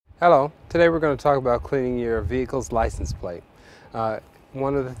Hello, today we're going to talk about cleaning your vehicle's license plate.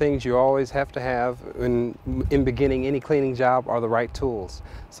 One of the things you always have to have in beginning any cleaning job are the right tools.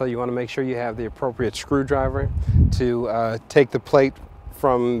 So you want to make sure you have the appropriate screwdriver to take the plate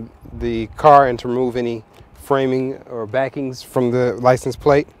from the car and to remove any framing or backings from the license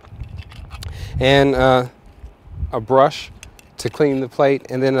plate, and a brush to clean the plate,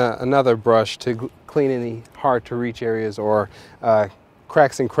 and then another brush to clean any hard to reach areas or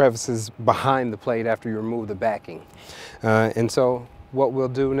cracks and crevices behind the plate after you remove the backing. And so what we'll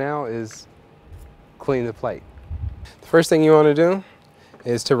do now is clean the plate. The first thing you want to do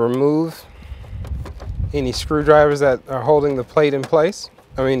is to remove any screwdrivers that are holding the plate in place.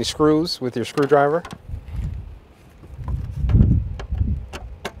 I mean, screws with your screwdriver.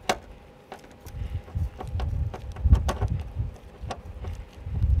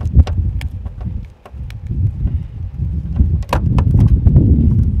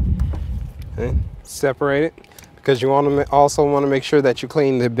 Separate it, because you also want to make sure that you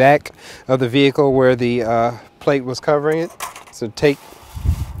clean the back of the vehicle where the plate was covering it. So take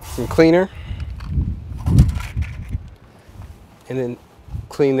some cleaner and then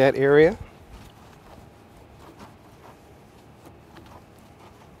clean that area.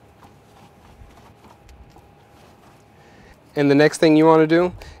 And the next thing you want to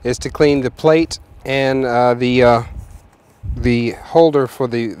do is to clean the plate and the holder for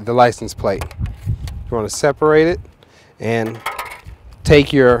the license plate. You want to separate it and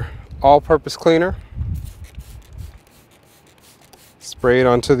take your all-purpose cleaner, spray it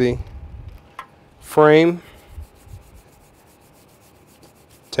onto the frame,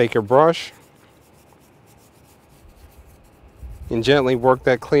 take your brush and gently work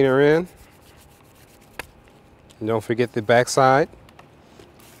that cleaner in. And don't forget the back side.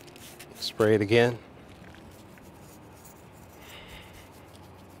 Spray it again.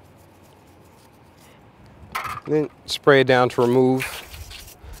 Then spray it down to remove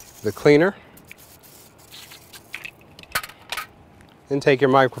the cleaner. Then take your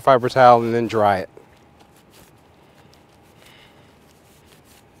microfiber towel and then dry it.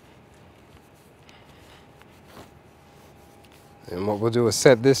 And what we'll do is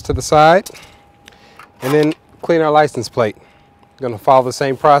set this to the side and then clean our license plate. We're going to follow the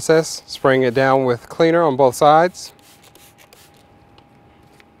same process, spraying it down with cleaner on both sides.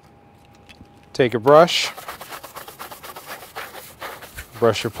 Take your brush.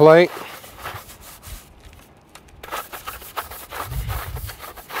 Brush your plate.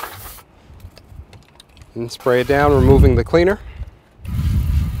 And spray it down, removing the cleaner.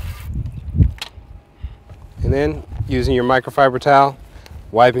 And then using your microfiber towel,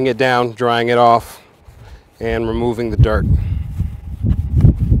 wiping it down, drying it off, and removing the dirt.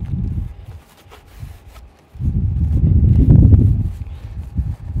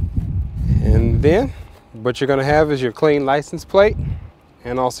 And then what you're going to have is your clean license plate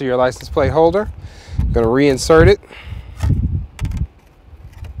and also your license plate holder. I'm going to reinsert it.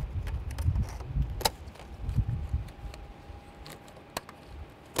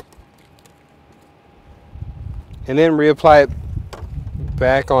 And then reapply it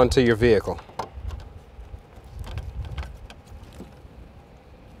back onto your vehicle.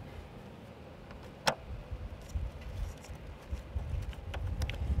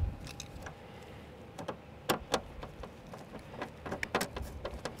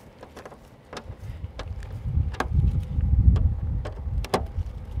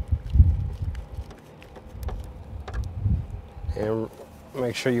 And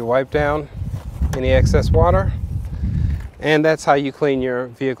make sure you wipe down any excess water. And that's how you clean your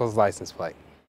vehicle's license plate.